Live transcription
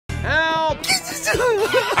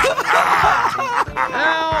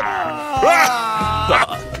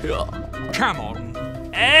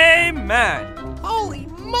Amen. Holy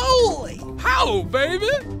moly! How, baby?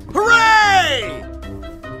 Hooray!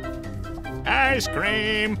 Ice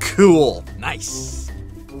cream. Cool. Nice.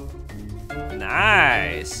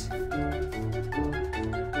 Nice.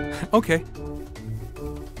 Okay.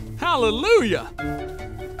 Hallelujah.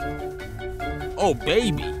 Oh,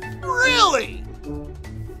 baby. Really?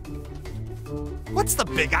 What's the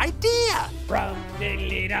big idea? Rum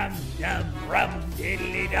diddly dum dum, rum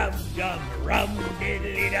diddly dum dum, rum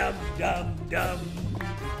diddly dum dum dum.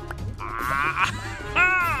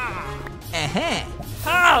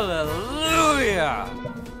 Hallelujah.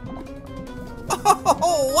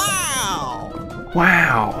 Oh, wow!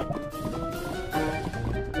 Wow.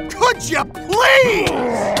 Could you please?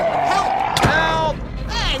 Help! Help!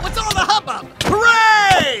 Hey, what's all the hubbub?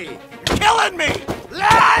 Hooray! You're killing me!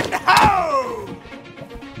 Land ho!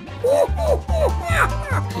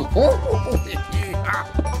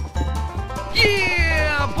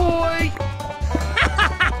 Yeah, boy.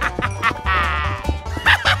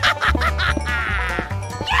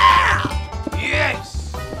 Yeah!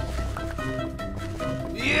 Yes!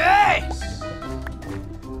 Yes!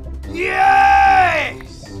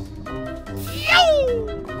 Yes! Yo!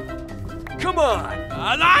 Come on.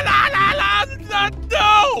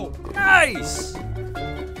 No! Nice.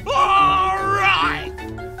 All right!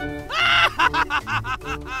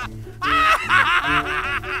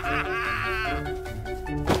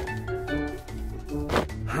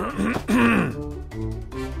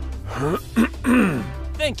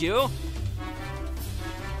 Thank you.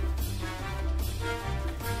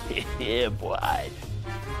 Yeah, boy.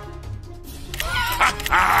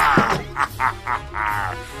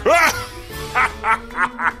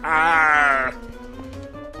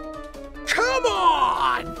 Come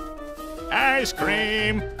on! Ice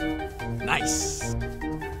cream. Nice.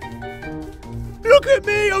 Look at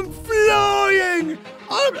me, I'm flying!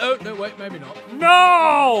 Oh, no, wait, maybe not.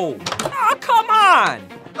 No. Oh, come on.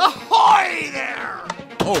 Ahoy there!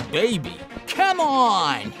 Oh, baby. Come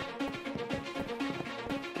on!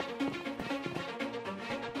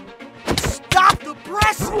 Stop the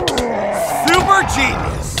pressing! Super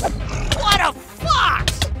genius! What a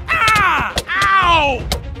fox! Ah! Ow!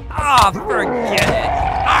 Ah, forget it.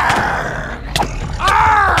 Arr!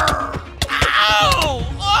 Arr! Ow!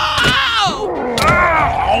 Ow! Ow!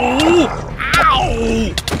 Ow!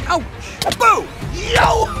 Ouch! Boo!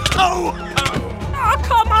 Yo! Ho! Oh,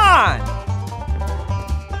 come on.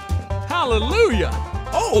 Hallelujah.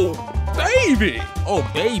 Oh, baby. Oh,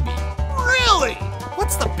 baby. Really?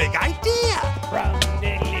 What's the big idea? Rum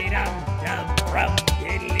diddly dum dum, rum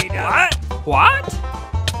diddly dum. What? What?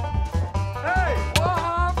 Hey, what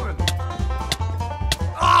happened?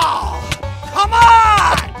 Oh! Come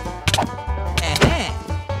on!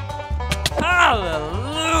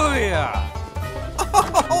 Hallelujah.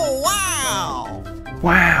 Oh, wow!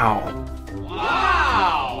 Wow.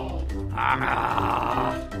 Wow.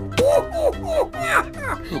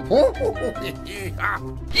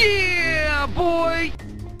 Yeah, boy.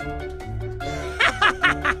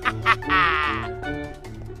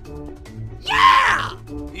 Yeah!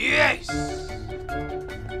 Yes!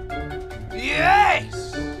 Yes!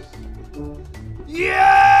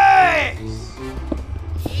 Yes!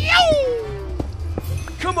 Yo!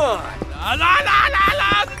 Come on.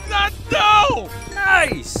 No!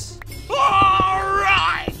 Nice. All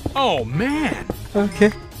right! Oh, man.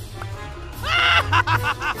 Okay.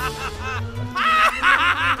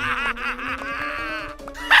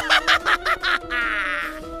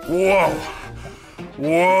 Whoa.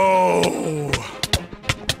 Whoa.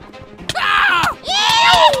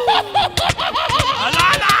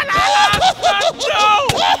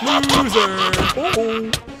 Loser.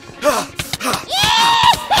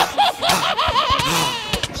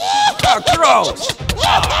 Gross.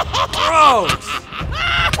 Gross.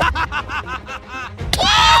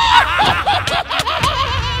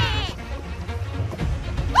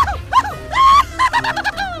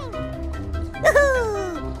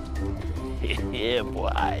 Yeah,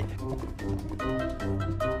 boy.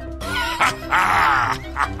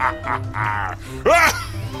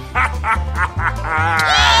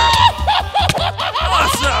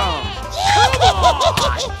 Awesome.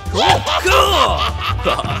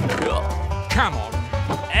 Cool. Come on.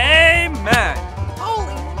 Amen.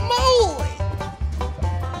 Holy moly!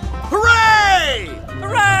 Hooray!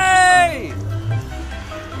 Hooray.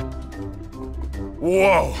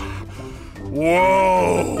 Whoa.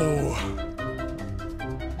 Whoa.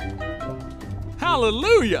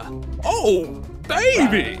 Hallelujah. Oh,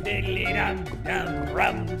 baby. Diddly dum dum,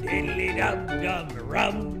 rum diddly dum dum,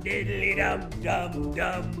 rum diddly dum dum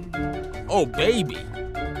dum. Oh, baby.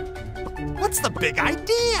 What's the big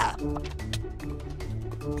idea?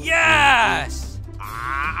 Yes!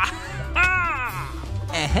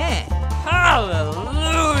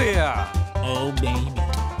 Hallelujah! Oh, baby.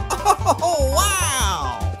 Oh,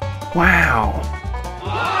 wow! Wow.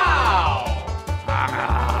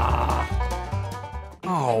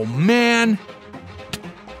 Oh, man.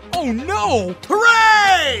 Oh, no.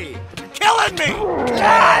 Hooray! You're killing me!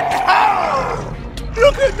 Land-ho!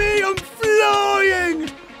 Look at me, I'm flying!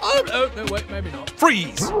 Oh, no, wait, maybe not.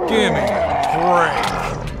 Freeze. Give me a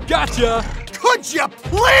break. Gotcha. Could you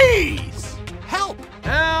please? Help!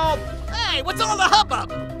 Help. Hey, what's all the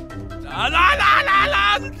hubbub?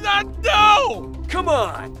 No. Come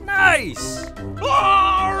on! Nice!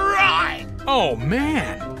 All right! Oh,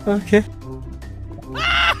 man. Okay.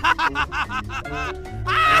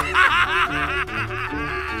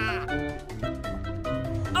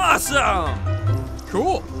 Awesome!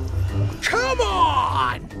 Cool. Come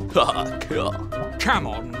on! Come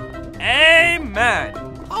on. Amen!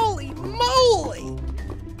 Holy moly!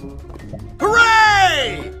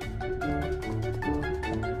 Hooray!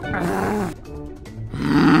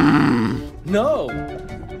 No!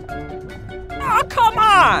 Oh, come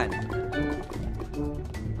on!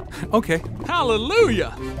 Okay.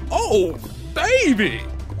 Hallelujah. Oh, baby.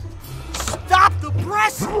 Stop the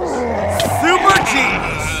presses! Super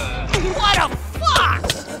genius! What a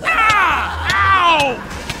fuss! Ow!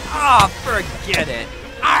 Oh, forget it.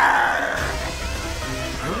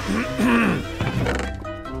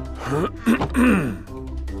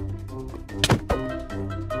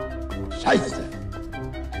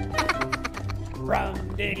 Rum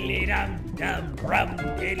diddly dum dum, rum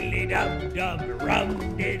diddly dum dum, rum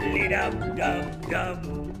diddly dum dum dum.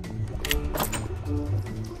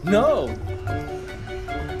 No!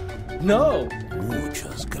 No!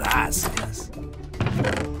 Muchas gracias.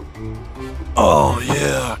 Oh,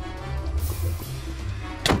 yeah.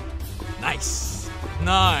 Nice.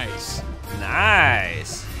 Nice.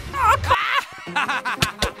 Nice.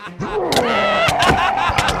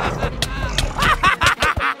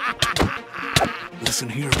 Listen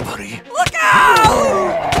here, buddy. Look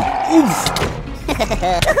out!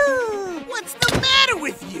 What's the matter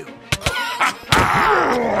with you?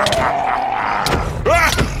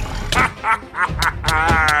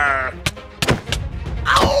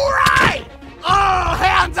 All right! All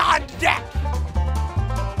hands on deck!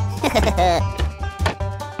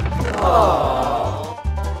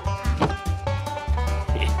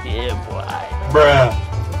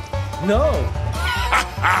 No!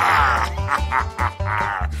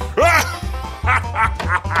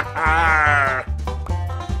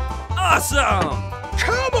 Awesome!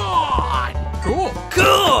 Come on! Cool.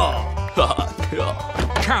 Cool!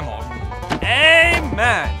 Come on.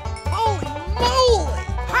 Amen! Holy moly!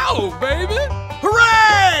 Oh, baby.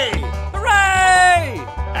 Hooray! Hooray!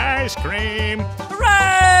 Ice cream.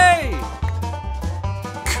 Hooray!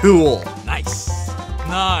 Cool. Nice.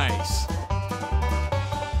 Nice.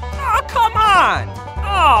 Oh, come on!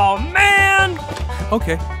 Oh, man!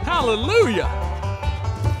 Okay. Hallelujah.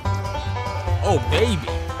 Oh, baby.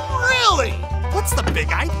 Really? What's the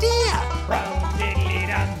big idea? Rum diddly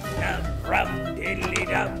dum dum, rum diddly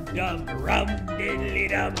dum dum, rum diddly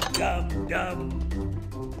dum dum dum.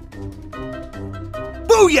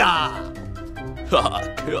 Booyah!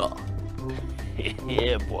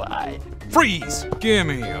 Freeze. Give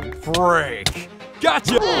me a break.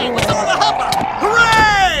 Gotcha. What's all the hubbub?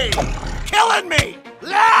 Hooray! Killing me!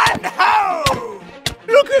 Land ho!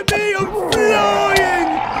 Look at me, I'm flying!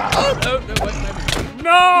 Oh, no, wait, maybe not.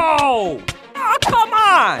 No! Oh, come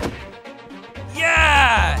on!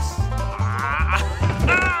 Yes!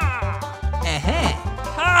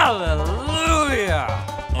 Hallelujah!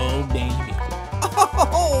 Oh, baby.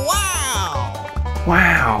 Oh, wow!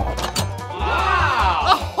 Wow.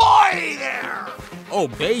 Ahoy there! Oh,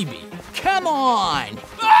 baby. Come on.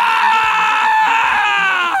 Ah!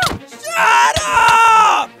 Shut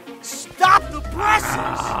up! Stop the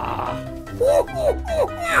presses!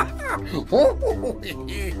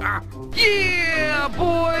 Yeah,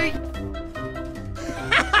 boy.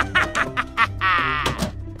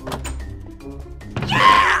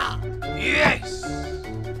 Yeah! Yes!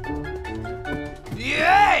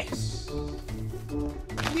 Yes!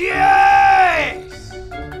 Yes!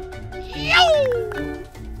 Yo!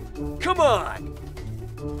 Come on!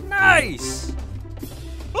 Nice!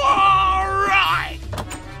 All right!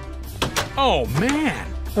 Oh, man.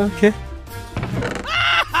 Okay.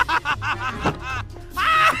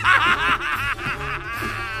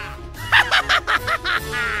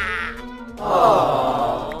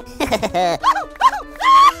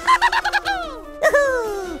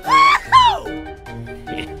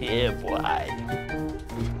 Yeah, boy.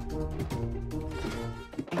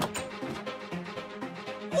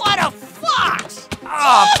 What a fox!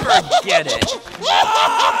 Oh, forget it.